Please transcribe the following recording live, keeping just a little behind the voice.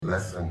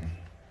blessing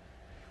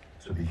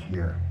to be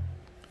here.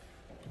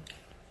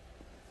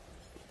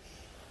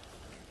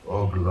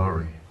 Oh,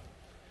 glory.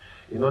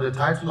 You know, the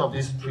title of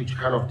this preach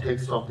kind of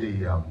takes off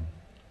the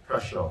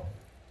pressure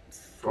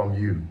from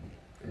you,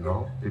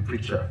 the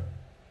preacher.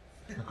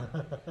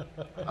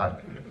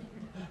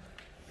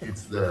 It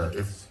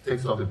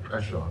takes off the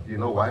pressure. You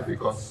know why?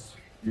 Because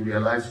you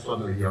realize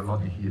suddenly you're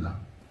not the healer.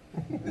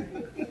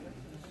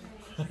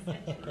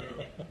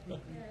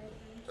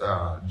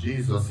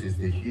 Jesus is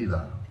the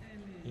healer.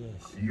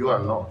 Yes. You are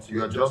not.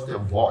 You are just a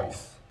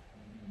voice.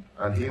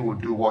 And he will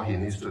do what he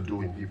needs to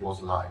do in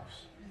people's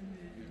lives.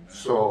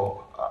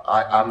 So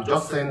I'm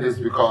just saying this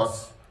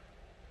because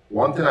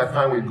one thing I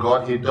find with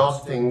God, he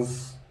does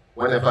things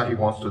whenever he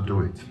wants to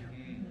do it.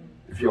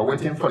 If you're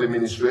waiting for the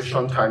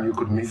ministration time, you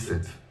could miss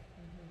it.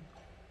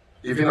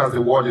 Even as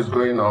the word is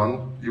going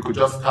on, you could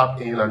just tap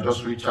in and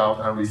just reach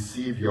out and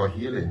receive your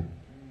healing.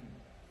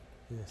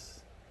 Yes.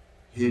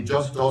 He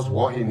just does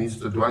what he needs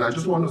to do. And I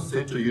just want to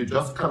say to you,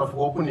 just kind of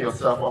open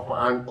yourself up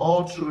and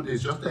all through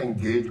this, just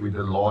engage with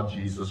the Lord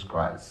Jesus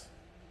Christ,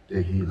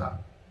 the healer.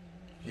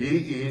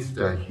 He is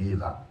the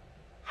healer.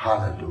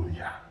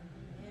 Hallelujah.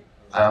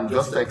 I am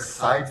just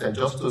excited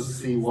just to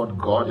see what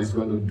God is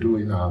going to do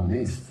in our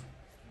midst.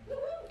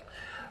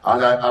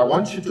 And I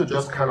want you to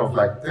just kind of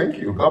thank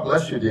you. God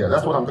bless you, dear.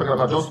 That's what I'm talking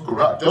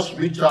about. Just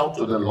reach out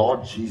to the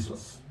Lord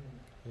Jesus.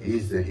 He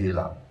is the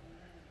healer.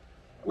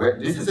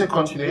 This is a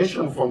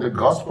continuation from the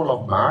Gospel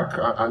of Mark,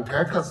 and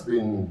Kirk has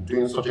been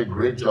doing such a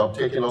great job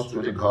taking us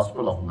through the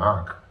Gospel of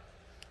Mark,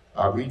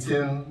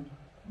 written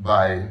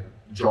by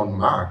John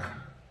Mark,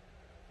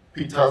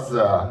 Peter's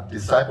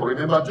disciple.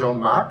 Remember John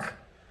Mark?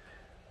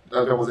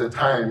 There was a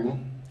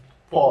time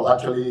Paul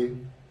actually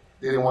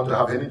didn't want to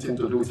have anything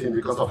to do with him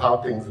because of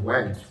how things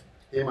went.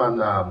 Him and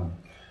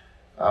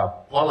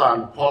Paul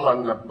and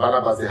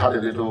Barnabas, they had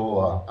a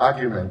little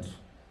argument.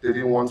 They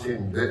didn't want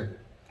him.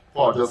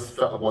 Paul just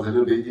was a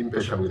little bit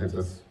impatient with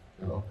him.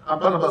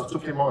 And Barnabas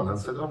took him on and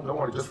said, don't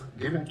worry, just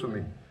give him to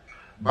me.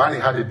 Barney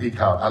had a big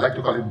heart. I like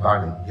to call him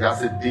Barney. He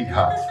has a big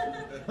heart.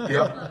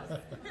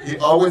 He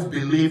always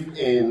believed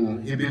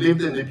in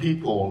the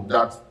people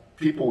that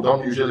people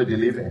don't usually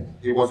believe in.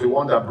 He was the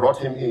one that brought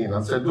him in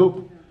and said,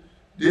 look,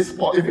 this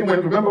Paul,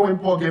 remember when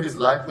Paul gave his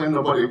life, when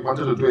nobody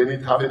wanted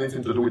to have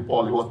anything to do with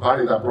Paul, it was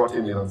Barney that brought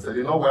him in and said,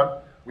 you know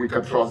what, we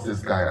can trust this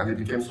guy. And he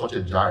became such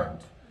a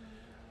giant.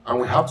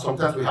 And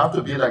sometimes we have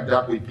to be like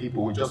that with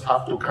people. We just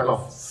have to kind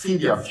of see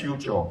their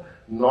future,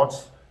 not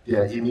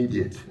their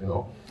immediate,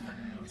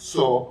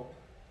 So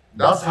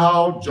that's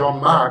how John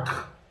Mark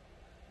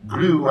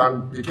grew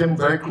and became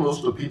very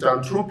close to Peter.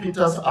 And through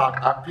Peter's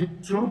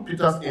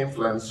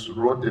influence,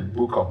 wrote the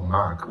book of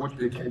Mark,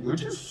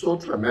 which is so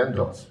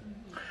tremendous.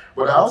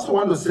 But I also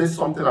want to say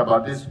something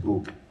about this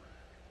book.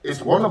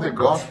 It's one of the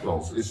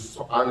Gospels.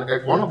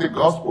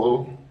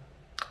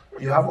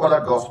 You have other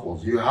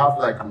Gospels. You have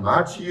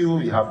Matthew,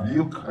 you have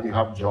Luke, and you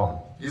have John.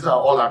 These are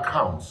all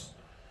accounts.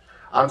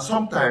 And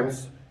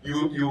sometimes,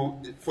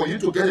 for you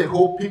to get a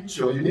whole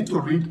picture, you need to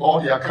read all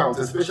the accounts,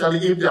 especially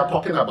if they are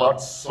talking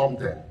about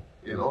something,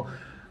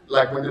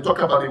 Like when they talk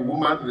about the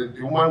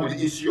woman with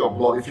the issue of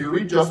blood, if you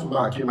read just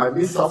Mark, you might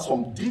miss out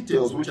some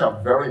details which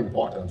are very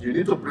important. You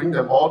need to bring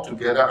them all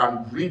together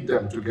and read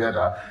them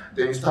together.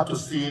 Then you start to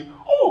see,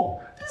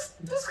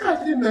 this guy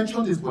didn't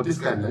mention this, but this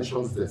guy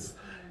mentions this.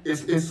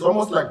 It's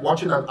almost like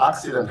watching an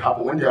accident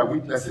happen when there are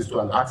witnesses to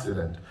an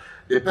accident.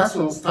 The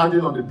person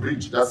standing on the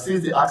bridge that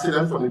sees the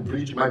accident from the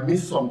bridge might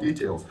miss some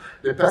details.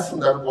 The person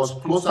that was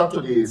closer to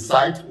the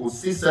site will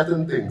see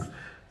certain things.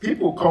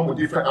 People come with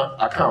different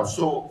accounts.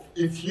 So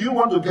if you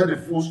want to get a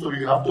full story,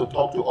 you have to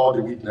talk to all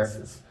the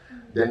witnesses.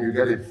 Then you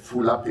get a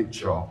fuller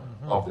picture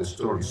of the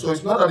story. So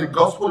it's not that the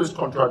gospel is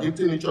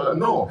contradicting each other.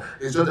 No,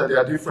 it's just that there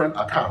are different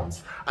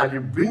accounts. And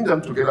you bring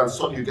them together and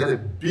so you get a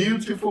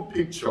beautiful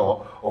picture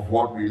of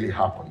what really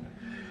happened.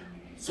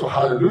 So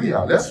hallelujah.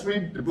 Let's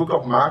read the book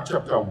of Mark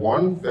chapter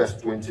 1 verse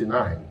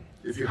 29.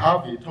 If you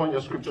have it, turn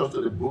your scriptures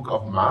to the book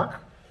of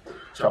Mark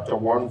chapter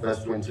 1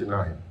 verse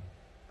 29.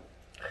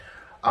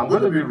 I'm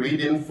going to be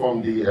reading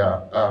from the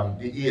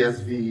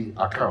ESV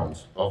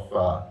account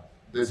of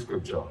this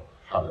scripture.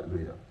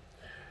 Hallelujah.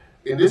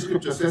 In this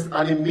scripture it says,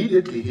 and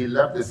immediately he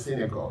left the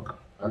synagogue,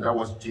 and that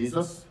was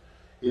Jesus.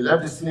 He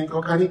left the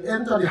synagogue and he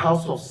entered the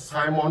house of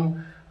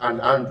Simon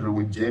and Andrew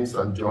with James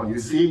and John. You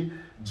see,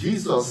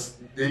 Jesus,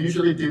 they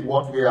usually did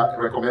what we are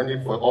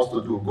recommending for us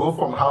to do, go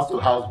from house to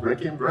house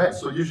breaking bread.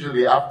 So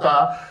usually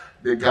after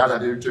they gather,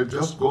 they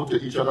just go to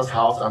each other's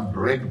house and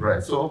break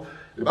bread. So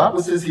the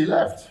Bible says he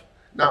left.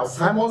 Now,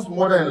 Simon's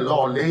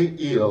mother-in-law lay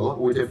ill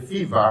with a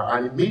fever,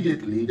 and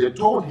immediately they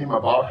told him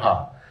about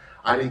her.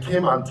 And he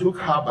came and took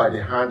her by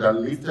the hand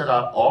and lifted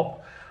her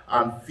up,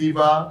 and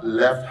fever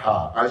left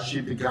her, and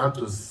she began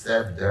to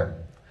serve them.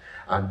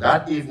 And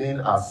that evening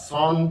at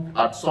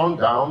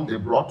sundown, they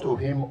brought to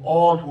him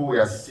all who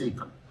were sick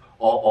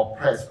or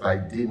oppressed by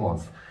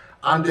demons.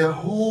 And the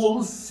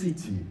whole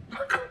city,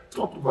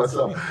 talk to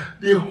myself.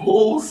 The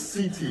whole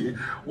city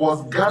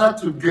was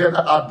gathered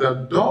together at the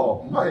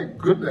door. My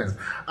goodness.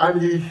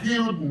 And he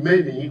healed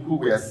many who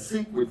were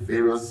sick with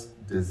various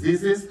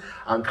diseases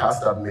and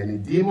cast out many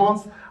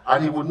demons.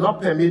 And he would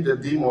not permit the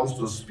demons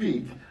to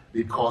speak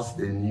because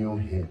they knew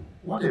him.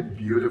 What a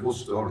beautiful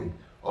story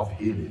of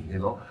healing, you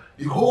know.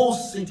 The whole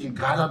city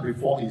gathered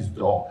before his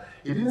door.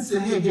 He didn't say,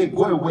 hey,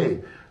 go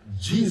away.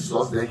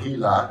 Jesus, the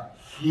healer,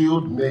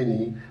 healed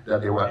many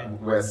that they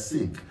were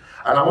sick.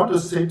 And I want to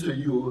say to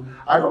you,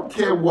 I don't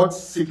care what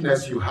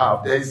sickness you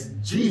have. There is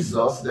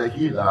Jesus, the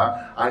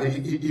healer, and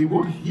he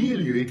will heal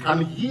you. He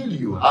can heal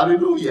you.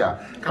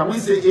 Hallelujah. Can we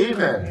say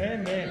amen?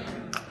 Amen.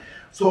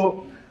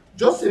 So,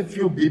 just a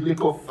few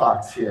biblical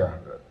facts here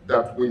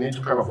that we need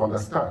to kind of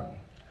understand.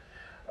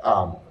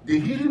 The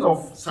healing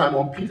of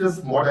Simon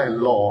Peter's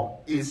mother-in-law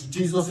is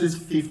Jesus'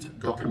 fifth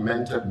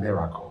documented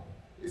miracle.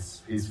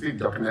 It's his fifth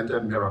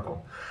documented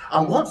miracle.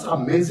 And what's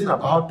amazing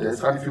about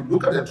this, and if you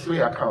look at the three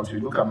accounts, you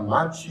look at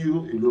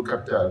Matthew, you look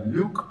at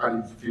Luke,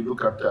 and if you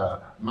look at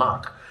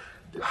Mark,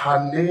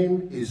 her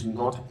name is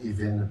not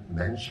even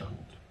mentioned.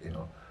 You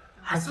know,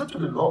 I said to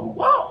the Lord,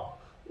 wow,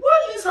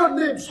 why is her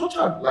name such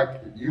a,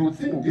 like, you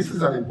think this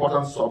is an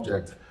important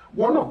subject.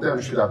 One of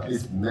them should at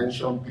least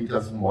mention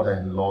Peter's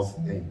mother-in-law's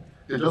name.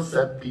 They just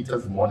said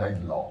Peter's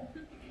mother-in-law.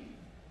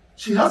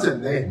 She has a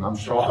name, I'm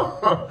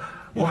sure.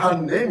 But her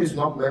name is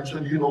not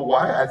mentioned. You know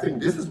why? I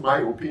think this is my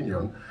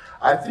opinion.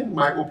 I think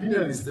my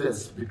opinion is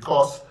this,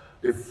 because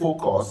the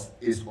focus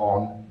is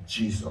on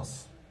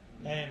Jesus.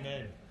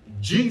 Amen.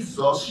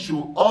 Jesus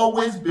should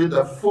always be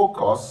the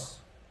focus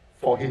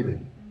for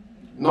healing.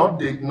 Not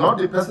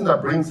the person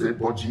that brings it,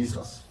 but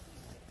Jesus.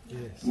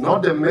 Yes.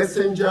 Not the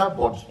messenger,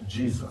 but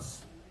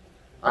Jesus.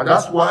 And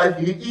that's why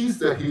he is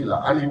the healer,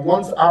 and he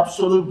wants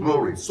absolute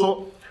glory.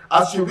 So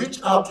as you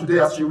reach out today,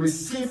 as you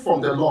receive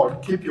from the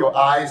Lord, keep your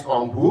eyes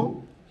on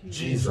who?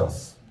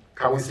 Jesus.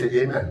 Can we say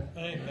amen?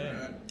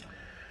 Amen.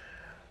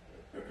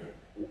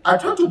 I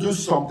tried to do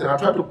something. I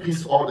tried to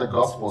piece all the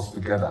Gospels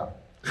together.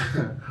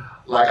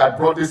 Like I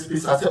brought this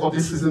piece. I said, oh,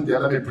 this isn't there.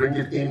 Let me bring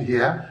it in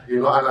here.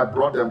 You know, and I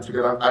brought them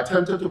together. I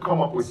attempted to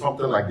come up with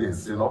something like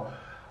this, you know.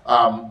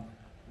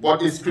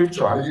 But it's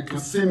scripture. And you can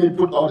see me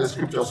put all the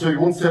scripture. So you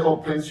won't say, oh,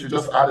 Prince, you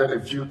just added a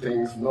few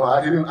things. No,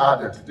 I didn't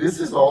add it. This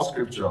is all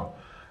scripture.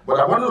 But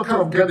I wanted to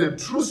kind of get a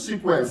true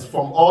sequence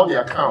from all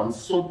the accounts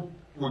so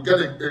we'll get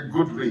a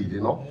good read,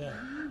 you know. Yeah.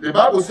 The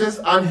Bible says,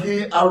 and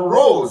he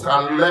arose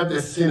and left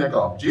the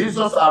synagogue.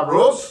 Jesus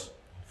arose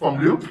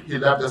from Luke, he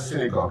left the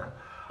synagogue.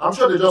 I'm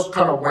sure they just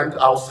kind of went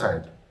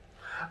outside.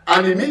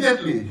 And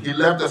immediately he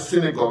left the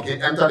synagogue, he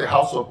entered the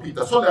house of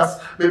Peter. So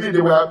that's, maybe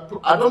they were,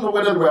 I don't know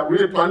whether they were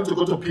really planning to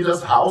go to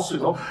Peter's house, you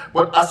know,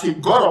 but as he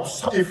got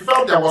up, he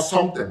felt there was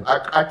something.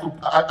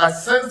 I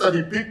sensed that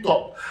he picked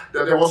up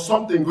that there was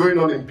something going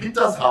on in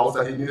Peter's house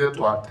that he needed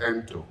to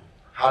attend to.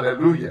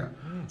 Hallelujah.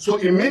 So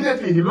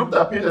immediately he looked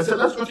at Peter and said,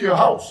 let's go to your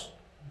house.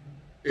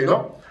 You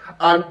know?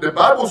 And the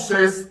Bible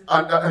says,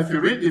 and if you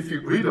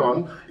read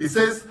on, it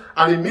says,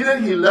 and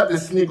immediately he left the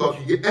synagogue,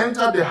 he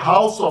entered the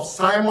house of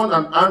Simon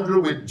and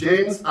Andrew with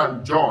James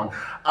and John.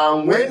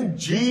 And when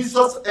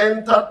Jesus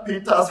entered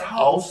Peter's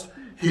house,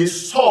 he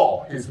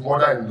saw his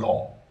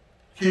mother-in-law.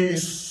 He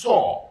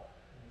saw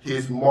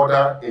his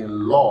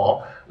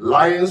mother-in-law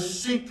lying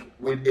sick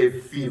with a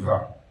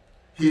fever.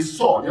 He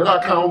saw, the other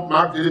account,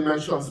 Mark didn't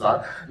mention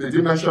that. They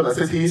didn't mention that. It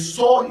says he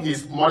saw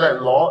his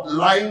mother-in-law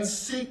lying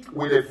sick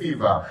with a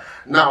fever.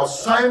 Now,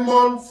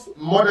 Simon's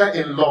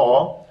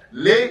mother-in-law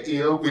lay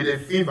ill with a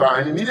fever,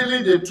 and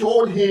immediately they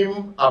told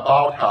him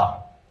about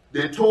her.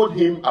 They told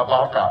him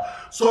about her.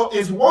 So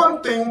it's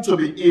one thing to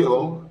be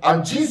ill,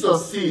 and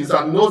Jesus sees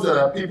and knows that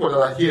there are people that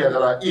are here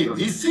that are ill.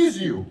 He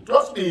sees you.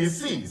 Trust me, he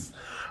sees.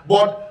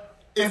 But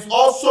it's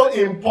also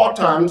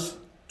important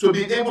to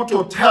be able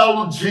to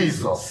tell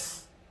Jesus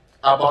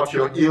about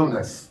your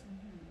illness.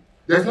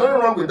 There's nothing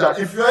wrong with that.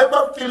 If you're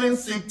ever feeling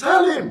sick,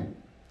 tell him.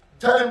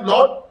 Tell him,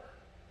 Lord,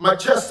 my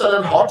chest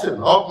started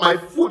hurting, or my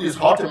foot is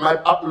hurting.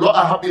 Lord,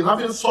 I have been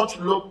having such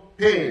low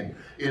pain.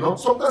 You know,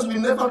 sometimes we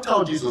never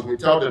tell Jesus. We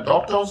tell the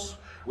doctors,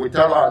 we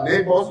tell our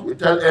neighbors, we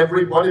tell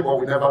everybody, but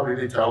we never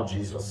really tell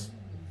Jesus.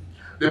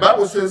 The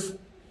Bible says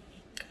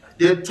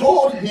they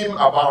told him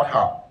about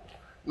her.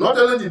 Not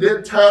only did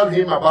they tell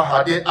him about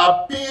her, they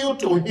appealed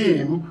to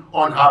him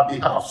on her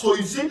behalf. So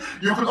you see,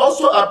 you could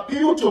also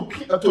appeal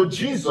to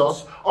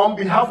Jesus on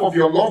behalf of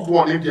your loved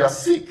one if they are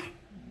sick.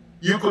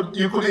 You could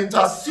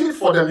intercede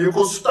for them. You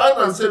could stand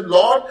and say,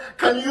 Lord,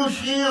 can you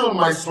heal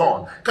my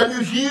son? Can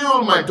you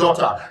heal my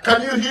daughter?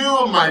 Can you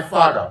heal my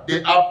father?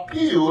 They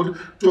appealed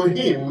to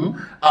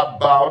him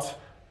about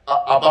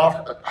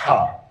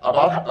her,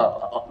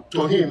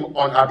 to him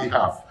on her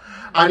behalf.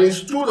 And he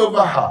stood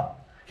over her.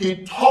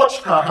 He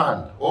touched her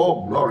hand.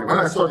 Oh, glory. When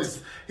I saw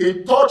this,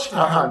 he touched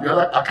her hand. The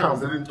other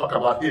accounts didn't talk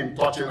about him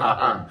touching her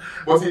hand.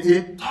 But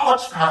he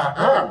touched her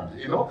hand,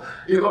 you know.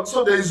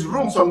 So there is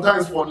room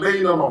sometimes for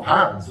laying on of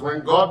hands.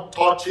 When God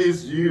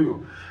touches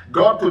you,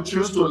 God could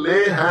choose to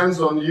lay hands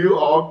on you,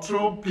 or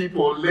through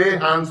people lay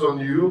hands on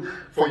you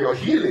for your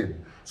healing.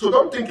 So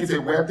don't think it's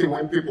a weird thing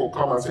when people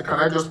come and say, can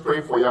I just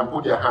pray for you and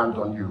put their hand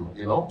on you?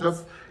 You know,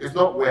 just, it's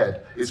not weird.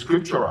 It's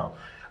scriptural.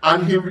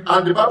 And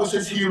the Bible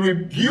says he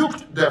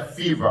rebuked the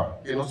fever.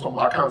 You know, some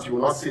accounts you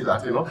will not see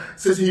that, you know. It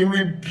says he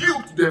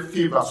rebuked the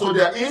fever. So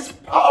there is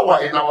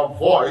power in our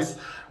voice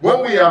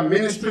when we are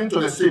ministering to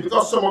the sick.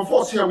 Because some of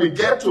us here, we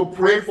get to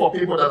pray for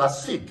people that are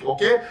sick,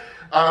 okay?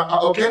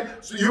 Okay?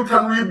 So you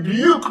can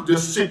rebuke the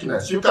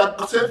sickness. You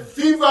can say,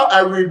 fever,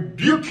 I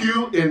rebuke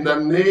you in the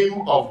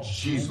name of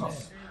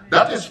Jesus.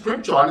 That is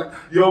scripture, and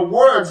your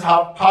words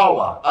have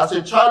power. As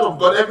a child of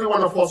God, every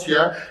one of us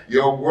here,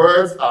 your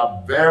words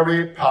are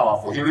very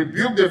powerful. He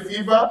rebuked the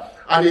fever,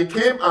 and he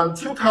came and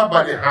took her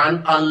by the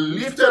hand and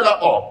lifted her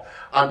up,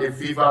 and the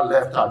fever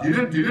left her.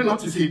 Did you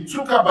notice? He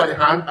took her by the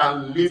hand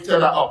and lifted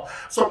her up.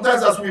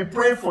 Sometimes as we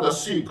pray for the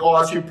sick, or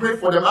as you pray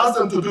for them, ask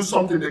them to do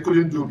something they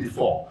couldn't do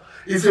before.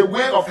 It's a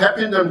way of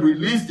helping them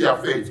release their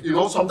faith. You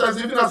know, sometimes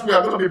even as we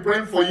are going to be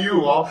praying for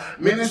you or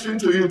ministering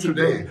to you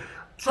today,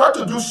 try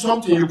to do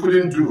something you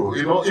couldn't do.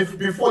 You know, if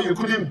before you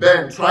couldn't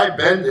bend, try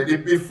bending.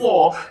 If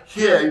before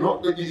here, you know,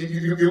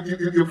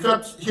 you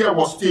felt here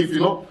was stiff,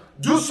 you know,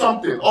 do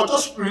something. Or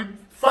just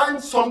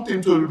find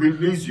something to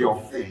release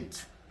your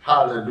faith.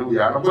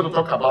 Hallelujah. And I'm going to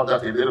talk about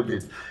that a little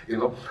bit, you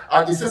know.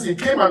 And he says he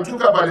came and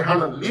took her by the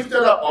hand and lifted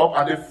her up,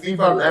 and the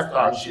fever left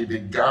her, and she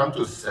began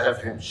to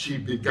serve him. She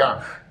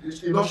began.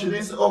 You know, she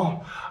didn't say,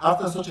 oh,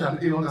 after such an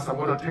illness, I'm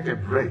going to take a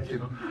break, you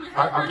know.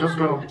 I'm just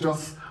going to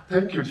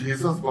thank you,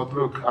 Jesus, but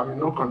look, I'm in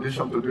no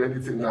condition to do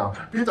anything now.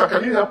 Peter,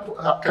 can you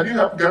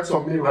help get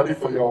some meal ready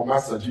for your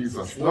master,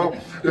 Jesus? No,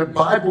 the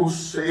Bible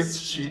says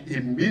she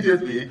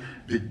immediately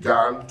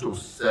began to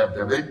serve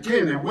them.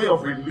 Again, a way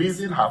of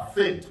releasing her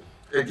faith.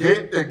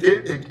 Again,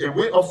 a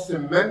way of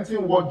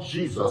cementing what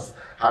Jesus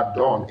had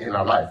done in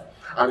her life.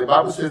 And the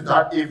Bible says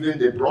that evening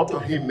they brought to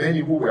him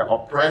many who were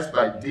oppressed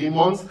by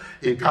demons.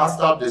 He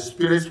cast out the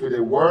spirits with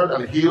a word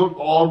and healed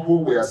all who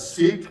were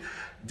sick.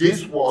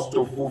 This was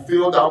to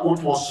fulfill that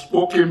which was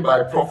spoken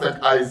by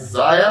prophet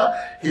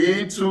Isaiah.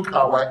 He took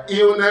our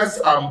illness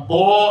and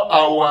bore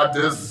our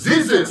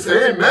diseases.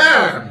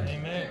 Amen.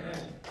 Amen.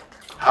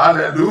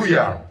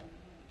 Hallelujah.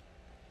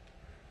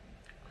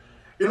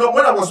 You know,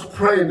 when I was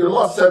praying, the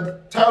Lord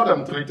said, tell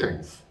them three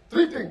things.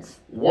 Three things.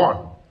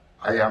 One,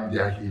 I am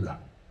their healer.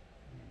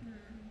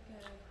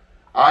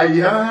 I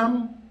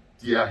am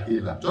their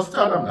healer. Just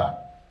tell them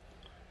that.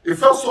 It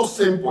felt so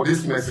simple,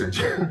 this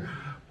message.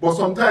 But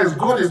sometimes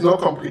God is not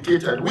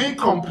complicated. We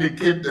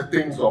complicate the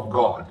things of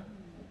God.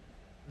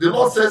 The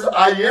Lord says,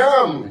 I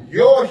am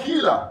your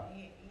healer.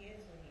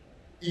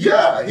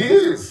 Yeah, he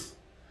is.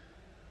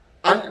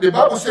 And the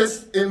Bible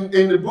says in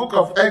the book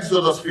of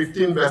Exodus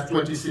 15 verse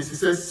 26, it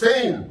says,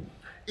 saying,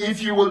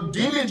 if you will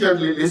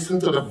diligently listen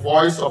to the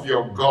voice of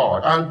your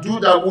God and do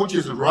that which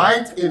is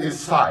right in his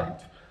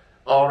sight,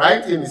 or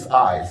right in his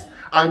eyes,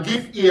 and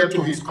give ear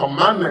to his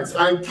commandments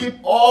and keep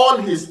all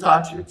his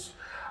statutes,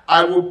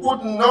 I will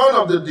put none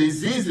of the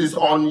diseases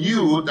on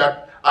you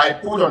that I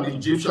put on the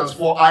Egyptians,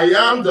 for I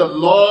am the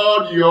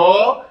Lord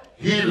your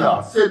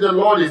healer. Say, the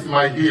Lord is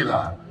my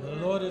healer. The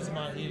Lord is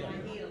my healer.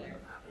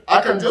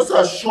 I can just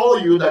assure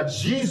you that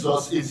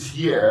Jesus is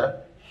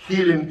here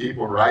healing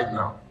people right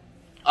now.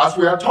 As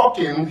we are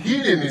talking,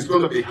 healing is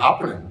going to be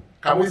happening.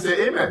 Can we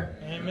say amen?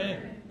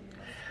 Amen.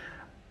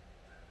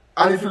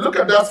 And if you look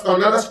at that,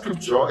 another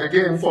scripture,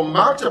 again, from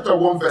Mark chapter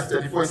 1, verse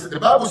 34, the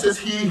Bible says,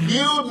 he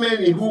healed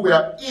many who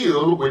were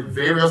ill with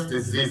various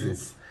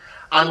diseases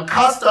and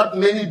cast out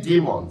many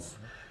demons.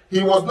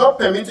 He was not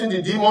permitting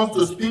the demons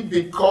to speak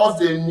because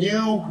they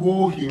knew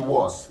who he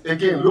was.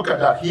 Again, look at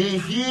that. He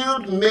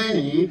healed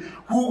many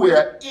who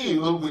were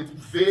ill with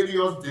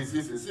various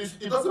diseases.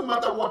 It doesn't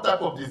matter what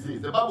type of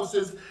disease. The Bible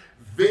says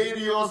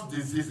various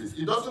diseases.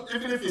 It doesn't,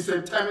 even if it's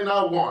a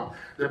terminal one,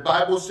 the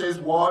Bible says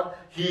what?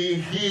 He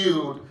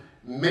healed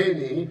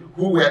many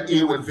who were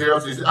ill with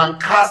various diseases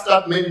and cast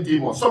out many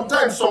demons.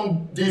 Sometimes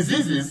some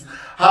diseases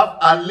have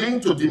a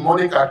link to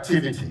demonic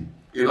activity.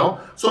 You know,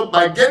 so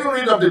by getting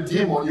rid of the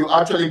demon, you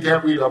actually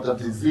get rid of the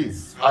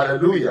disease.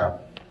 Hallelujah.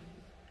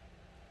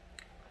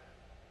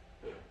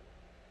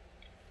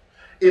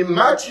 In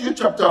Matthew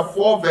chapter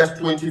 4, verse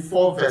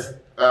 24,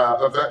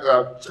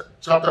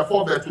 chapter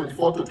 4, verse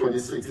 24 to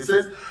 26, it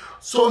says,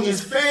 so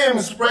his fame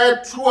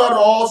spread throughout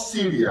all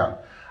Syria,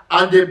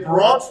 and they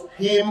brought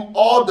him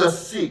all the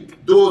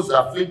sick, those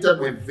afflicted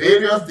with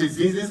various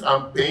diseases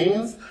and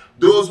pains,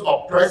 those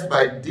oppressed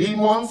by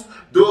demons,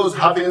 those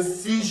having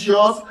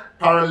seizures,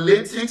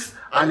 paralytics,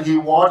 and he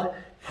what?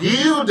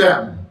 Healed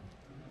them.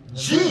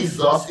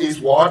 Jesus is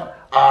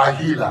what? Our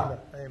healer.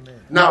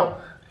 Amen. Now,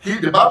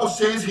 the Bible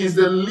says he's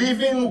the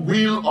living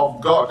will of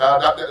God.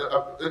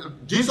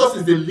 Jesus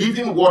is the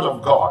living word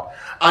of God.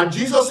 And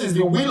Jesus is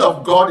the will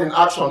of God in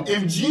action.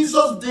 If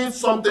Jesus did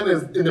something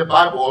in the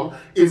Bible,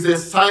 it's a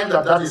sign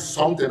that that is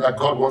something that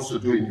God wants to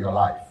do in your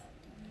life.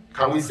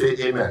 Can we say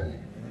amen?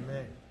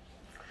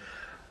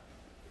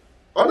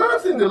 Another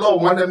thing the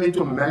Lord wanted me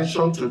to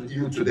mention to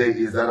you today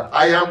is that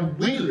I am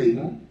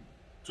willing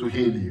to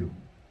heal you.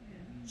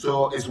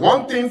 So it's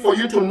one thing for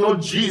you to know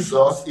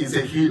Jesus is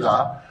a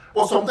healer,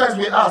 But sometimes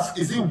we ask,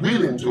 is he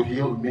willing to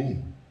heal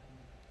me?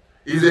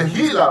 He's a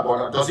healer,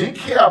 but does he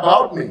care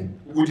about me?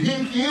 Would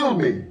he heal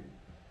me?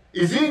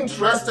 Is he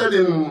interested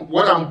in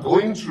what I'm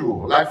going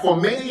through? Like for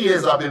many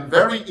years, I've been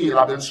very ill.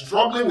 I've been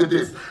struggling with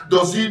this.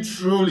 Does he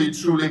truly,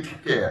 truly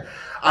care?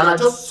 And I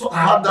just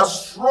had that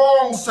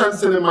strong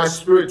sensing in my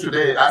spirit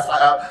today, as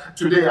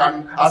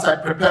I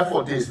prepare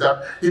for this,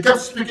 that he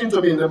kept speaking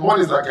to me in the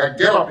mornings. Like I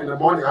get up in the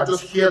morning, I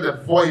just hear the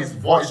voice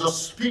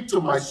just speak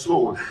to my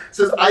soul. It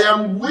says, I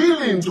am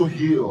willing to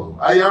heal.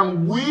 I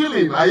am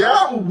willing. I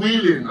am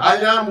willing. I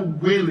am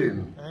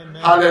willing. Amen.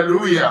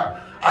 Hallelujah.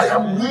 I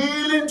am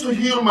willing to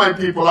heal my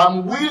people.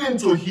 I'm willing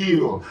to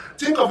heal.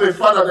 Think of a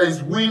father that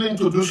is willing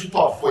to do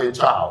stuff for a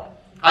child.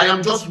 I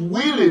am just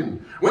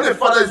willing. When a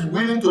father is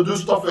willing to do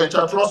stuff for a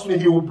child, trust me,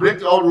 he will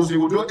break all rules. He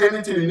will do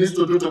anything he needs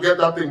to do to get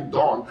that thing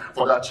done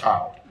for that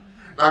child.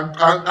 And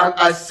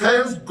I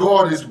sense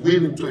God is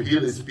willing to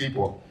heal his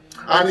people.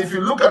 And if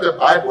you look at the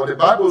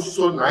Bible is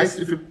so nice.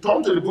 If you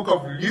turn to the book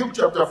of Luke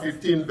chapter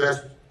 15,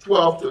 verse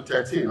 12 to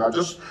 13. I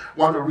just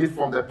want to read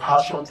from the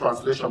Passion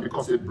Translation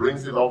because it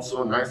brings it out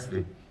so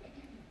nicely.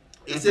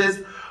 It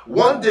says,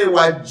 one day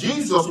while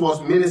Jesus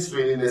was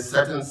ministering in a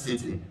certain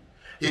city,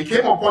 he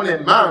came upon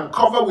a man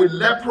covered with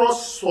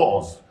leprous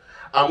sores.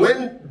 And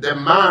when the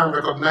man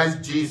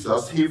recognized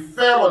Jesus, he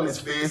fell on his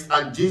face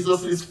and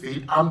Jesus'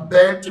 feet and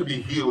begged to be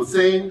healed,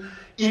 saying,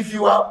 if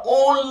you are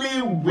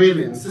only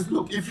willing, says,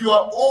 look, if you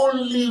are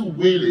only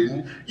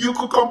willing, you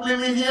could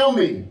completely heal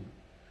me.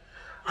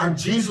 And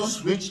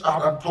Jesus reached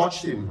out and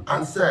touched him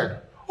and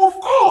said, of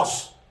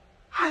course,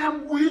 I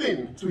am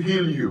willing to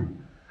heal you.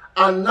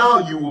 And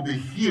now you will be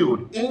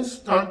healed.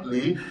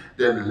 Instantly,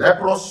 the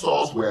leprous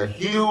sores were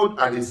healed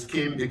and his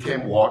skin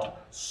became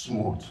what?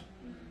 Smooth.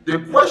 The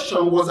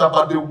question was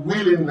about the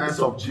willingness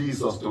of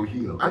Jesus to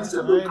heal. And he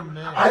said, look,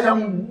 amen. I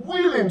am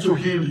willing to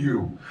heal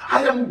you.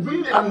 I am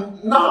willing,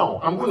 and now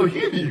I'm going to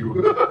heal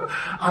you.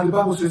 And the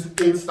Bible says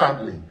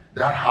instantly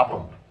that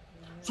happened.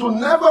 So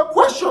never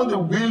question the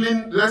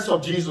willingness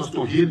of Jesus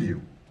to heal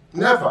you.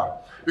 Never.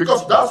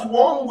 Because that's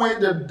one way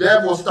the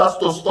devil starts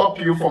to stop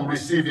you from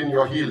receiving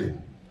your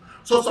healing.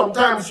 So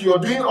sometimes you're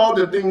doing all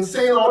the things,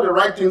 saying all the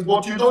right things,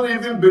 but you don't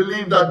even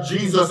believe that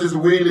Jesus is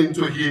willing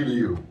to heal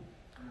you.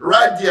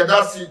 Right there,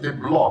 that's the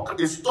block.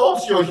 It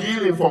stops your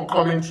healing from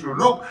coming through.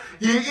 Look,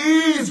 he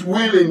is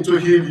willing to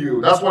heal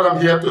you. That's what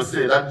I'm here to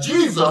say. That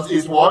Jesus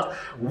is what?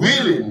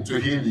 Willing to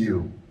heal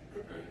you.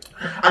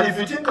 And if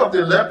you think of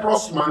the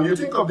leprous man, you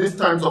think of these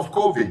times of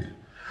COVID.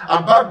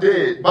 And back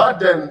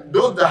then,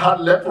 those that had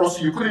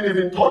leprosy, you couldn't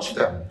even touch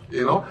them.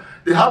 You know,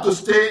 they had to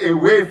stay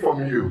away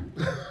from you.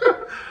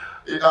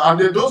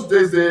 And in those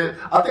days,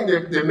 I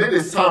think they made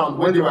a sound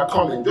when they were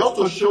coming, just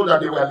to show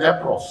that they were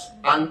leprous,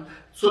 and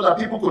so that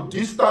people could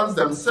distance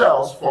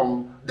themselves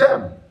from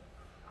them.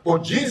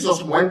 But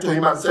Jesus went to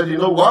him and said, you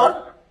know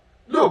what?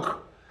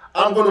 Look,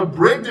 I'm going to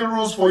break the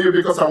rules for you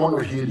because I want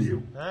to heal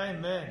you.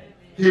 Amen.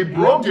 He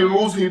broke the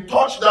rules, he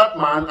touched that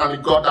man, and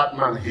he got that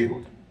man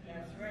healed.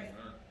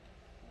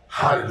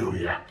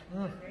 Hallelujah.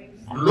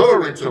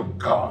 Glory to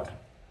God.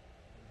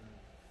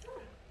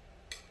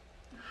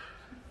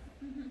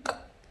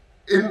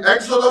 In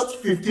Exodus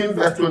 15,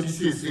 verse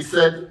 26,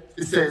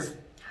 it says,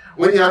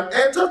 when he had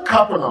entered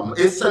Capernaum,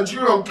 a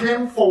centurion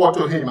came forward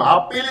to him,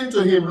 appealing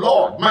to him,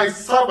 Lord, my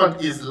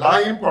servant is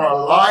lying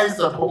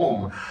paralyzed at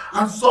home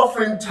and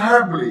suffering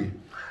terribly.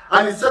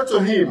 And he said to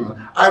him,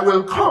 I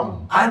will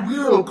come.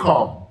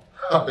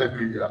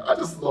 Hallelujah. I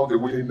just love the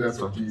willingness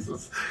of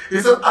Jesus. He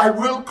said, I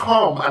will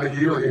come and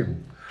heal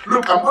him.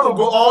 Look, I'm going to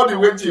go all the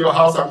way to your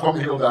house and come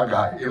heal that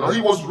guy. You know,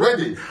 he was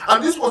ready.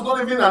 And this was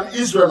not even an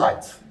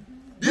Israelite.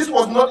 This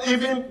was not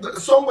even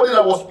somebody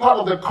that was part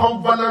of the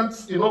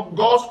covenant, you know,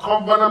 God's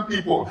covenant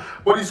people.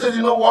 But he said,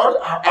 you know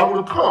what? I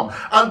will come.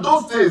 And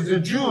those days,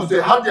 the Jews,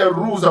 they had their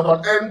rules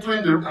about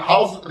entering the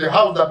house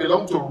that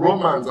belonged to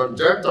Romans and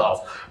Gentiles.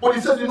 But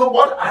he said, you know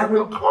what? I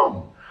will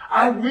come.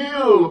 I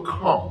will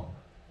come.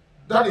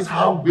 That is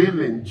how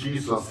willing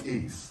Jesus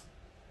is.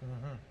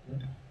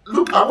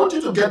 Look, I want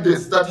you to get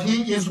this, that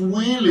he is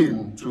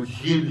willing to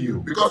heal you.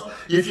 Because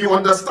if you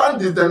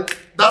understand this, then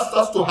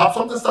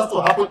something starts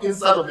to happen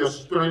inside of your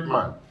spirit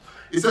man.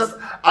 He says,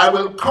 I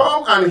will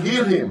come and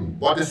heal him.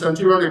 But the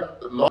centurion,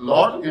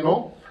 Lord, you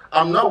know,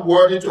 I'm not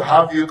worthy to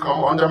have you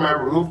come under my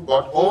roof,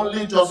 but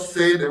only just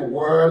say the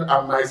word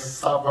and my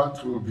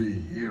servant will be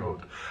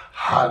healed.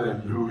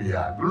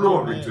 Hallelujah.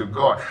 Glory to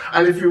God.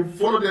 And if you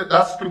follow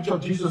that scripture,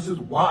 Jesus says,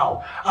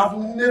 wow, I've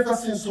never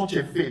seen such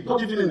a faith.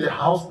 Not even in the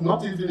house,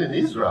 not even in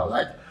Israel.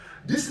 Like,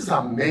 this is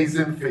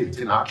amazing faith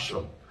in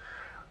action.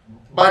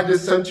 By the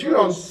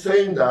centurion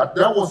saying that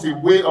was a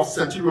way of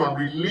centurion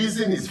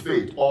releasing his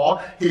faith,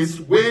 or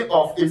his way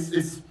of,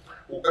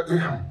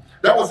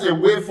 that was a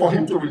way for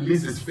him to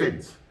release his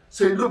faith.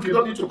 Say, look, you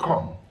don't need to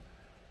come.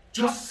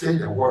 Just say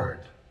the word.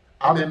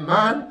 I'm a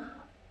man,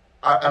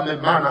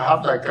 I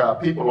have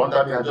like people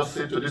under me. I just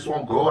say to this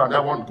one, go, and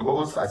that one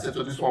goes. I say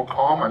to this one,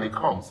 come, and he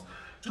comes.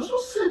 Just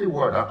say the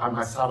word, and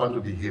my servant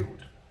will be healed.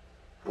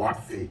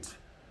 What faith.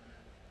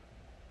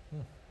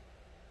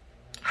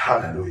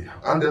 Hallelujah.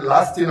 And the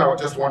last thing I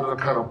just wanted to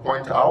kind of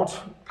point out,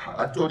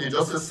 I told you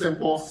just a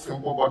simple,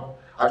 but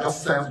I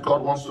just sense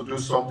God wants to do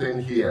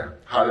something here.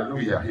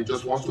 Hallelujah. He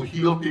just wants to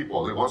heal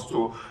people. He wants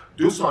to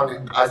do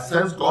something. I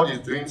sense God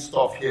is doing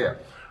stuff here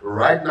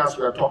right now as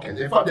we are talking.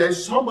 In fact, there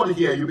is somebody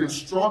here, you've been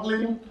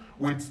struggling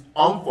with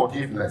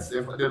unforgiveness.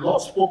 If the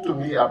Lord spoke to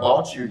me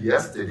about you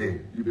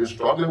yesterday, you've been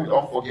struggling with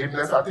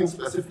unforgiveness. I think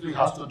specifically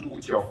has to do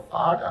with your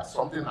father.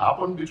 Something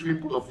happened between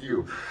both of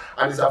you,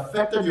 and it's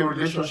affected your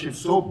relationship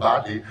so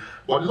badly.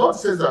 But the Lord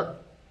says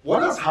that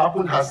what has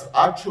happened has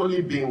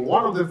actually been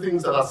one of the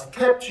things that has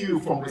kept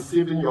you from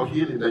receiving your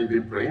healing that you've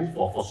been praying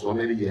for so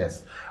many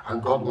years.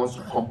 And God wants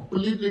to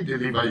completely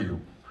deliver you.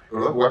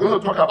 We're going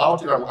to talk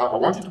about it. I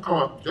want you to come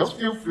up. Just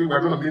feel free.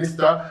 We're going to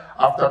minister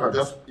after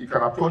that. You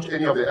can approach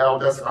any of the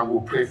elders and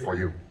we'll pray for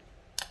you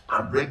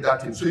and break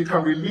that in so you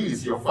can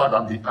release your father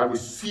and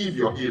receive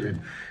your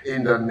healing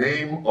in the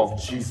name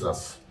of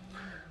Jesus.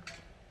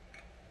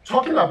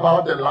 Talking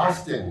about the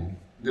last thing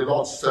the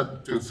Lord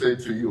said to say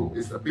to you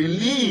is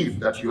believe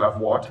that you have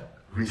what?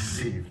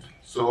 Received.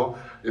 So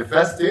the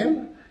first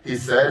thing he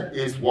said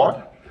is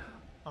what?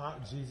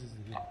 Jesus is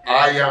the healer.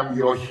 I am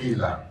your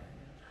healer.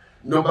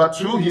 Number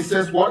 2, he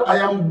says what? I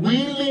am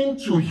willing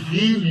to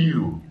heal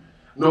you.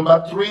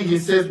 Number 3, he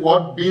says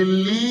what?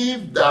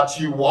 Believe that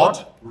you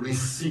what?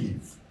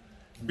 Receive.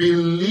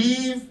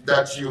 Believe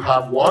that you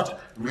have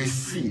what?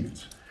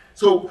 Received.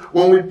 So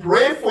when we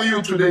pray for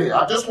you today,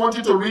 I just want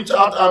you to reach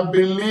out and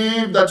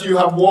believe that you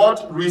have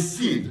what?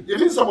 Received.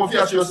 Even some of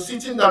you, as you're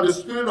sitting down, the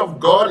Spirit of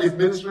God is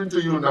ministering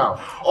to you now.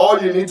 All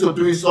you need to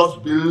do is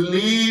just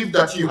believe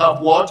that you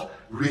have what?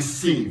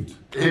 Received.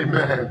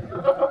 Amen.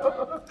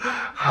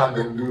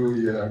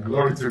 Hallelujah.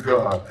 Glory to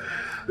God.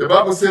 The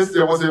Bible says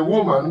there was a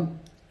woman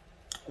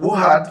who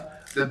had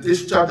the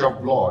discharge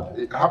of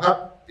blood.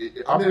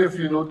 How many of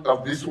you know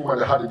of this woman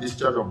that had a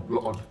discharge of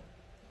blood?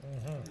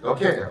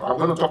 Okay, I'm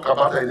going to talk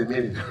about her in a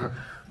minute.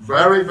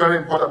 Very, very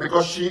important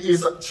because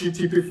she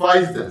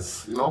typifies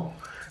this,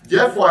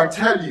 Therefore, I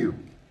tell you,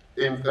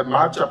 in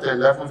Mark chapter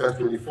 11, verse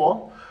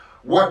 24,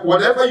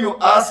 whatever you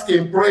ask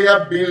in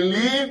prayer,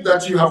 believe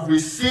that you have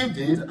received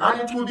it, and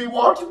it will be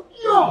what?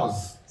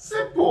 Yours.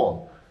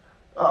 Simple.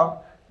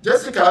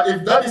 Jessica,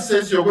 if Daddy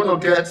says you're going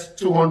to get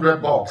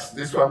 $200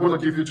 this week, I'm going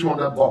to give you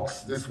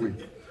 $200 this week.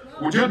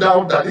 Would you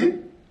doubt Daddy?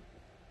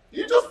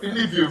 You just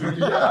believe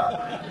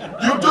yeah.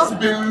 You just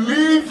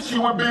believe she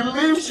will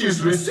believe she's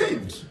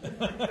received.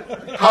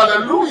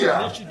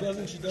 Hallelujah. If she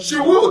doesn't. She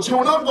will. She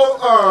will not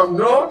go,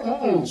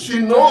 no. She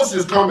knows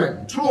it's coming.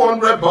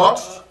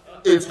 $200,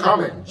 it's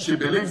coming. She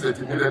believes it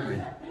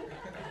immediately.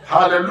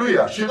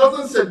 Hallelujah. She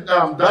doesn't say,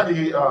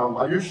 Daddy,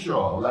 are you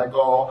sure? Like,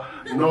 oh,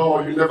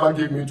 no, you never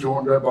give me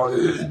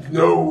 $200.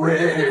 No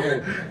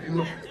way.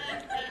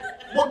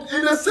 But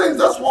in a sense,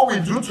 that's what we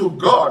do to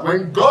God.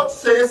 When God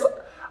says,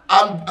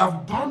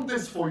 I've done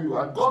this for you,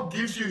 and God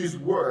gives you his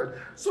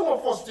word, some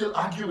of us still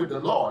argue with the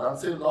Lord and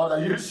say, Lord,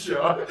 are you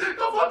sure? I've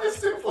had this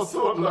thing for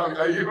so long.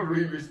 Are you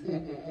really?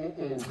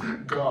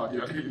 God,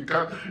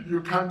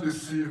 you can't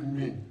deceive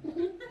me.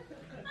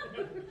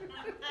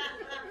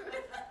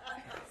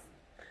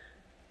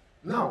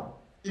 Now,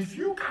 if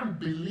you can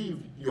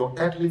believe your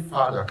earthly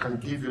father can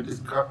give you this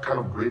kind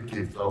of great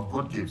gifts or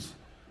good gifts,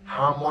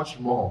 how much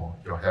more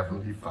your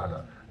heavenly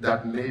father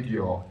that made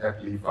your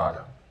earthly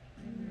father?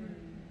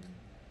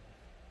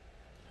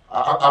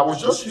 I was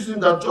just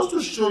using that just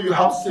to show you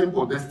how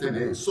simple this thing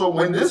is. So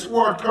when this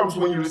word comes,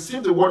 when you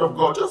receive the word of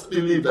God, just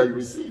believe that you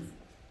receive.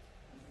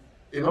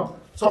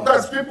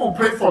 Sometimes people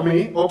pray for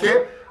me,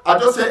 okay? I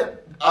just say,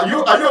 are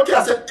you okay?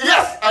 I said,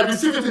 yes, I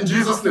receive it in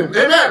Jesus' name.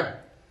 Amen.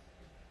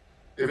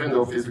 Even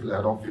though physically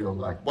I don't feel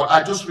like. But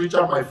I just reached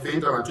out my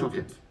faith and I took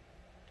it.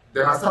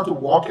 Then I start to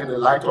walk in the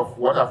light of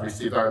what I've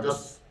received and I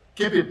just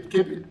keep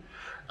it.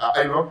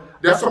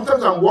 There's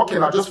sometimes I'm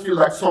walking, I just feel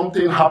like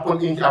something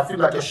happened in here. I feel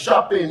like a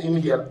sharp pain in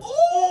here.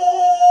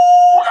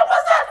 Oh,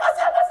 what's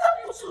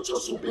that? It's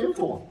just so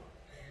painful.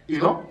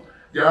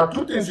 There are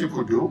 2 things you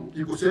could do.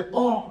 You could say,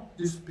 oh,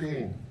 this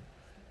pain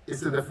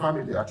is in the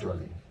family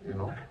actually,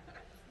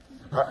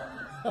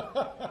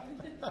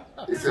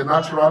 It's a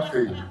natural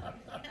thing.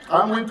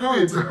 And we do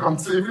it. I'm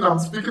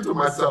speaking to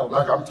myself,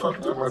 like I'm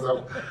talking to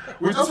myself.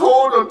 We just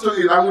hold on to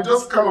it and we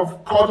just kind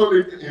of cuddle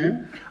it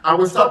in and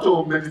we start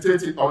to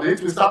meditate on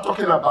it. We start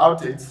talking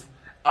about it.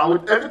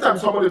 And every time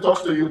somebody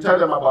talks to you, tell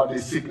them about the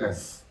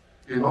sickness.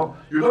 You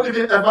don't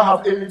even ever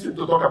have anything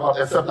to talk about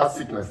except that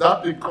sickness.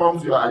 That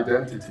becomes your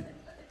identity.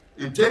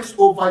 It takes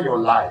over your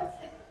life.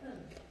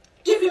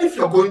 Even if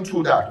you're going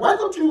through that,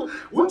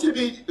 wouldn't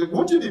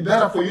it be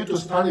better for you to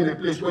stand in a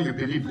place where you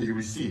believe that you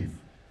receive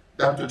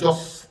than to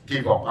just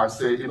give up and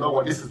say, you know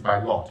what, this is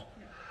my lot.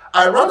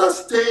 I'd rather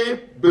stay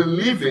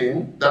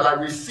believing that I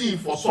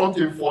receive for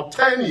something for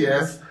 10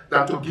 years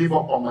than to give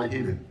up on my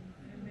healing.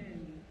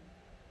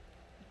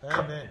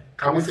 Amen.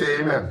 Can we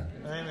say amen?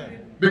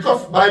 Amen.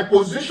 Because by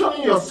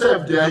positioning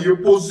yourself there, you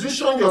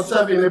position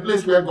yourself in a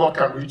place where God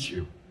can reach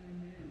you.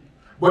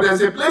 But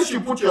there's a place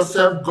you put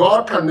yourself,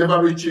 God can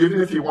never reach you,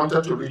 even if he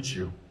wanted to reach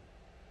you.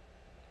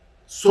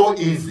 So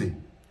easy.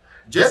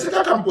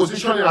 Jessica can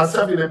position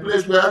herself in a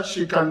place where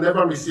she can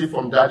never receive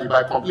from daddy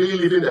by completely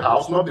leaving the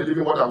house, not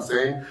believing what I'm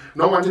saying,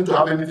 not wanting to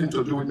have anything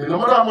to do with me. No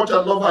matter how much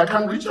I love her, I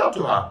can't reach out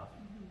to her.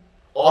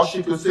 Or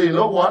she could say, you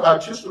know what, I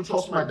choose to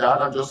trust my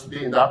dad and just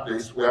be in that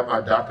place where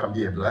my dad can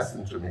be a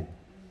blessing to me.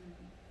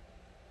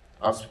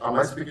 Am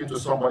I speaking to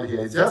somebody here?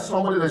 Is there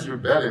somebody that's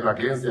rebelling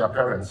against their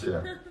parents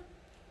here?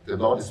 The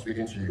Lord is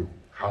speaking to you.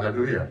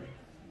 Hallelujah.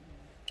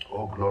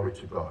 Oh, glory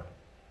to God.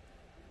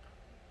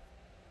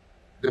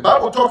 The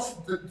Bible talks,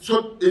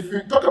 so if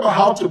you talk about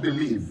how to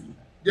believe,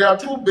 there are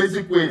two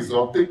basic ways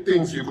or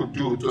things you could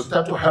do to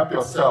start to help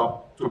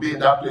yourself to be in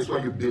that place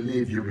where you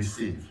believe you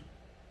receive.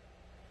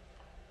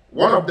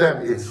 One of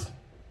them is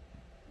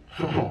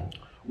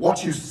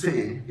what you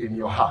say in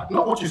your heart,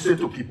 not what you say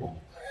to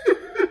people.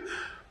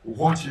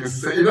 What you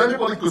say. You know,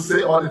 anybody could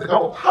say,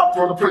 oh,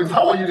 Brother Prince,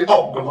 how are you doing?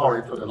 Oh,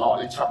 glory to the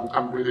Lord.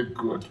 I'm really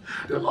good.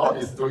 The Lord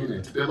is doing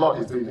it. The Lord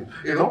is doing it.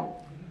 You know,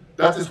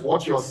 that is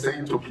what you're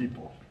saying to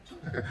people.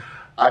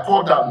 I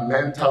call that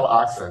mental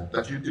accent,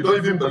 that you don't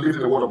even believe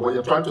in the word of God.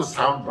 You're trying to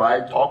sound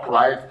right, talk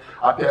right,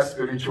 appear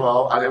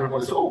spiritual, and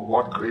everybody says, oh,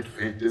 what great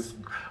faith this.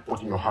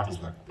 But in your heart is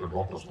like, the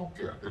Lord does not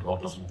care. The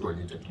Lord doesn't do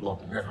anything. The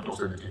Lord never does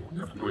anything. He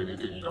will never do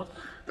anything. You know?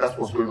 That's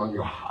what's going on in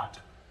your heart.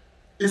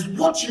 It's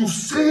what you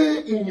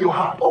say in your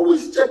heart.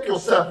 Always check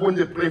yourself when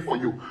they pray for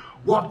you.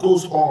 What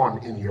goes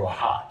on in your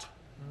heart?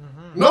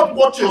 Mm-hmm. Not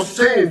what you're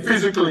saying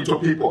physically to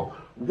people.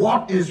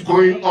 What is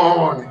going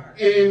on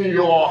in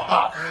your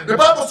heart? The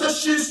Bible says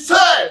she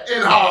said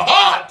in her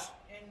heart.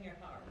 In your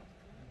heart.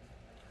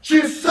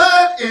 She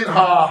said in her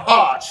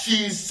heart.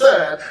 She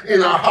said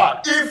in her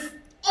heart. If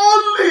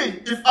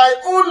I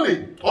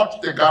only touch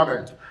the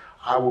garment,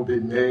 I will be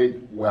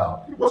made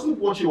well. It wasn't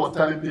what she was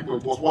telling people.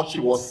 It was what she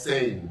was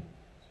saying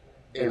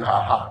in her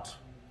heart.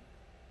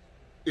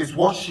 It's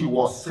what she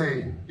was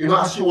saying. You know,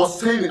 as she was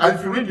saying it, and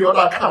if you read the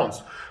other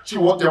accounts,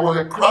 there was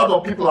a crowd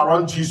of people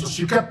around Jesus.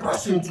 She kept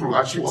pressing through,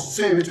 and she was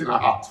saying it in her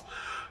heart.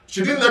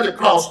 She didn't let the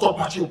crowd stop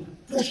her. She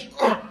pushed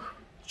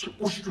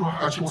through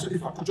her, and she was saying,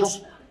 if I could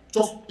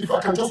if I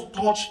can just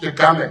touch the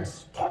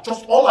garments,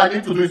 just all I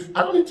need to do is,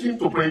 I don't need him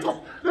to pray,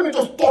 let me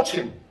just touch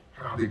him,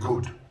 and I'll be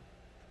good.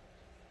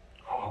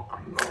 Oh,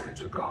 glory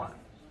to God.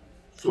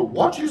 So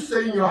what you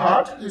say in your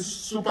heart is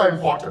super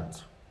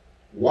important.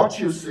 What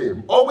you say.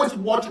 Always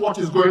watch what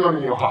is going on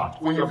in your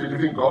heart when you're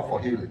believing God for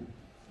healing.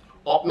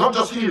 Or not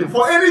just healing,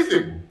 for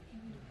anything.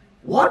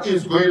 What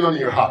is going on in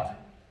your heart?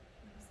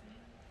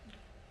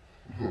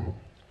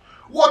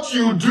 What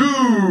you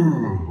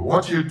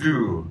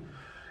do.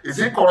 Is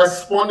it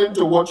corresponding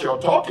to what you're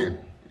talking?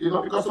 You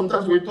know, because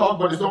sometimes we talk,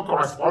 but it's not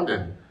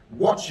corresponding.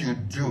 What you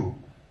do.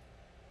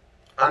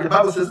 And the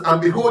Bible says, and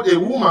behold, a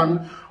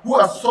woman who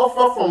has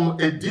suffered from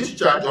a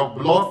discharge of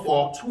blood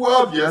for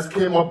 12 years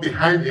came up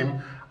behind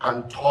him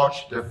and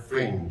touched the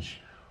fringe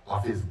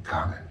of his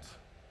garment.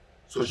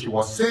 So she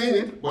was saying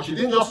it, but she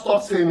didn't just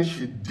stop saying it,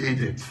 she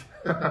did it.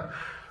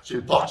 She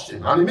touched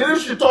him. And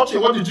immediately she touched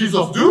him, what did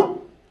Jesus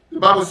do? The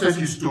Bible says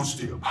he stood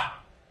still.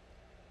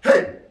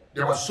 Hey,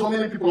 there were so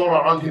many people all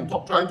around him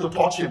trying to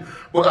touch him.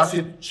 But as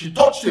she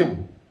touched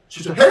him,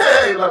 she said,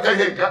 hey,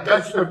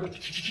 guys,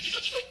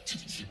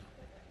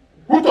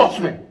 who touched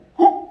me?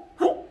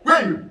 Where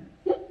are you?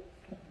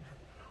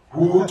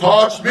 Who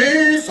touched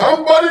me?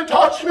 Somebody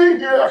touched me.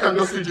 Here I can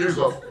just see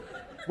Jesus.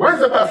 Where's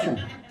the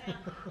person?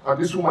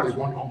 And this woman is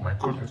wondering, oh my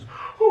goodness.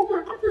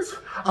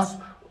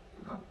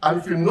 And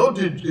if you know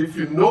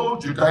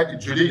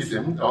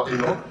Judaism, you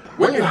know,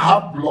 when you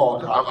have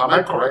blood, am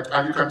I correct?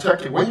 And you can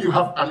check it. When you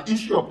have an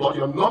issue of blood,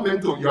 you're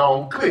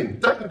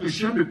unclean. Technically, you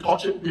shouldn't be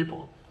touching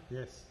people.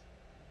 Yes.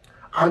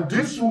 And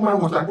this woman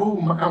was like,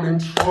 oh, I'm in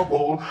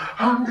trouble.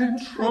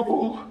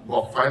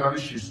 But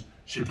finally,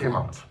 she came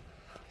out.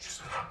 She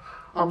said,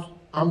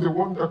 I'm the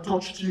one that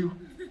touched you.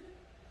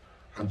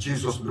 And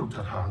Jesus looked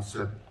at her and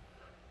said,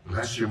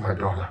 bless you, my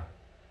daughter.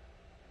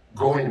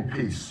 Go in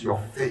peace. Your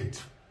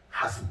faith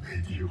has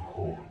made you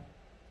whole.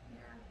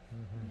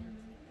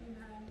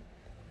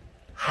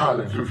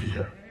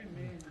 Hallelujah.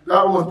 That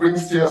almost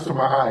brings tears to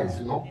my eyes,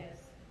 you know.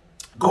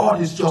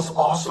 God is just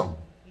awesome.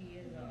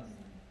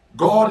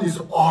 God is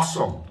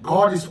awesome.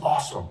 God is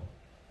awesome.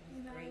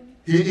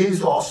 He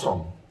is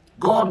awesome.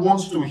 God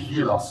wants to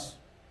heal us.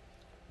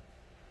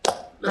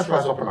 Let's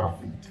rise up on our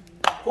feet.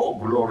 Oh,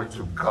 glory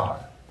to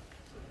God.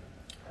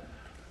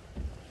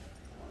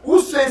 Who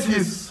says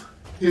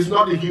he's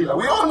not the healer?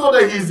 We all know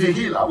that he's the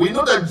healer. We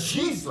know that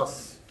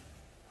Jesus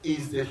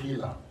is the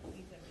healer.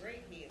 He's a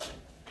great healer.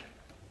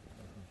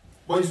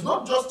 But he's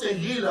not just a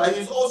healer,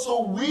 he's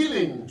also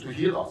willing to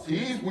heal us. He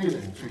is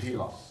willing to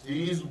heal us.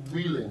 He is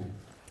willing.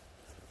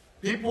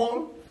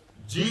 People,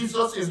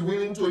 Jesus is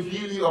willing to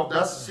heal you of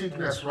that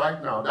sickness right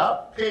now.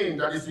 That pain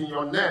that is in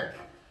your neck.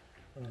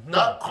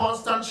 That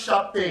constant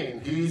sharp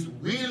pain. He is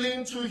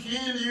willing to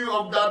heal you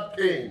of that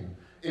pain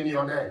in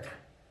your neck.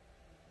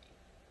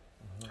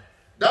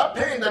 That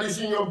pain that is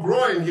in your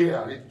groin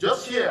here,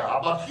 just here,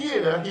 about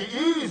here,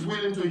 he is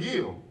willing to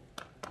heal.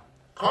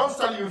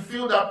 Constantly you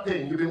feel that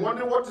pain. You've been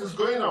wondering what is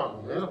going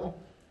on. You know,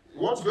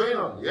 what's going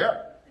on?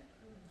 Yeah.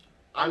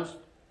 And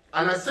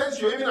And I sense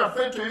you're even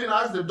afraid to even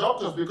ask the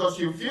doctors because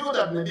you feel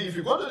that maybe if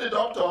you go to the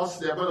doctors,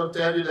 they're going to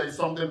tell you there is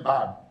something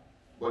bad.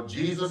 But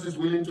Jesus is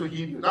willing to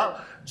heal you.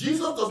 Now,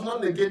 Jesus does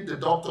not negate the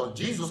doctors.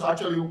 Jesus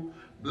actually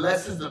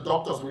blesses the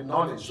doctors with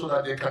knowledge so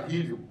that they can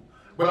heal you.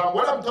 But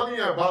what I'm telling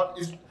you about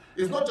is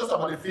not just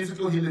about the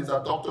physical healings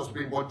that doctors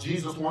bring, but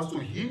Jesus wants to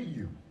heal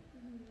you.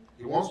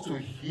 He wants to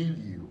heal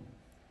you.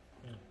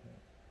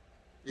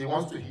 He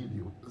wants to heal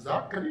you.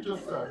 Zach, can you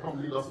just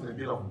come lead us in a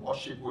bit of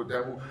worship with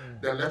them?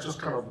 Then let's just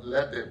kind of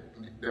let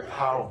the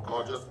power of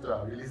God, just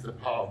release the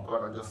power of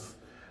God and just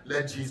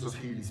let Jesus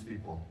heal his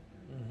people.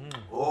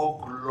 Oh,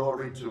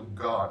 glory to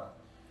God.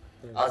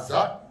 As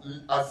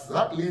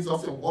that leads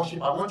us in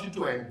worship, I want you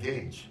to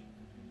engage.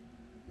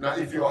 Now,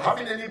 if you're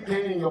having any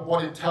pain in your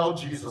body, tell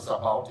Jesus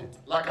about it.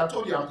 Like I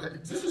told you,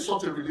 this is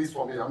such a release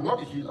for me. I'm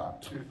not a healer.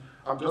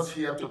 I'm just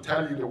here to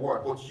tell you the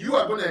word. But you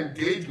are going to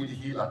engage with the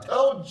healer.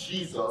 Tell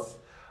Jesus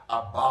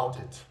about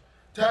it.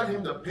 Tell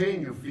him the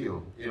pain you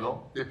feel,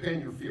 the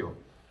pain you feel.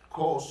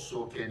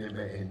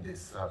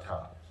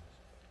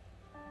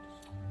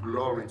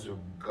 Glory to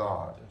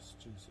God. Yes,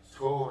 Jesus.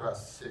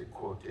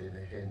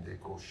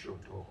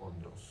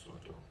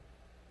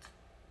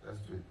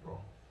 Let's do it, bro.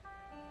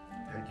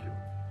 Thank you.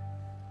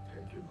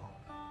 Thank you, Lord.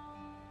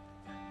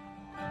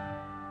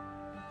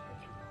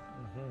 Thank you,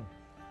 Lord.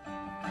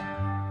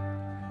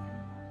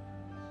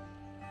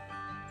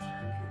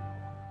 Thank you,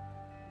 Lord.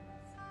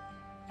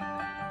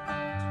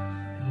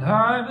 And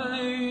I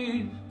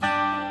believe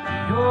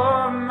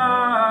you're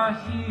my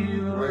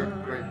healer. Great,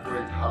 great,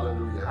 great.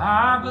 Hallelujah.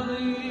 I Thank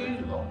believe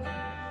you, Lord.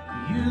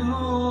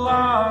 you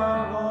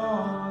are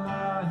all I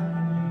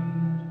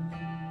need.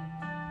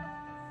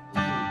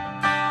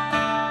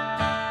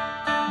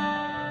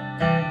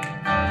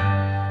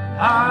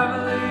 I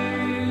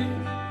believe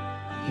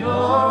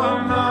you're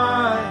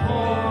my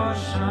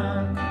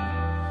portion.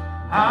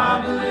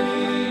 I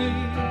believe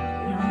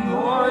you're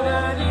more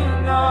than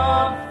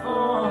enough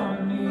for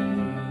me.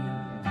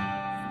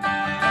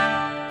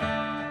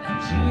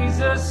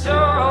 Jesus, you're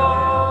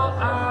all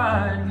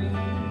I need.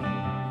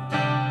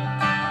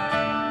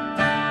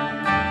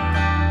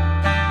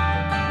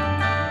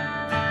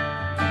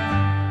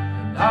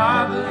 And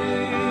I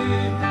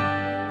believe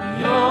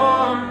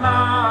you're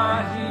my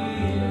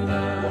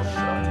healer.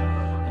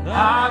 And I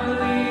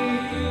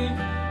believe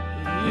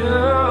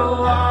you're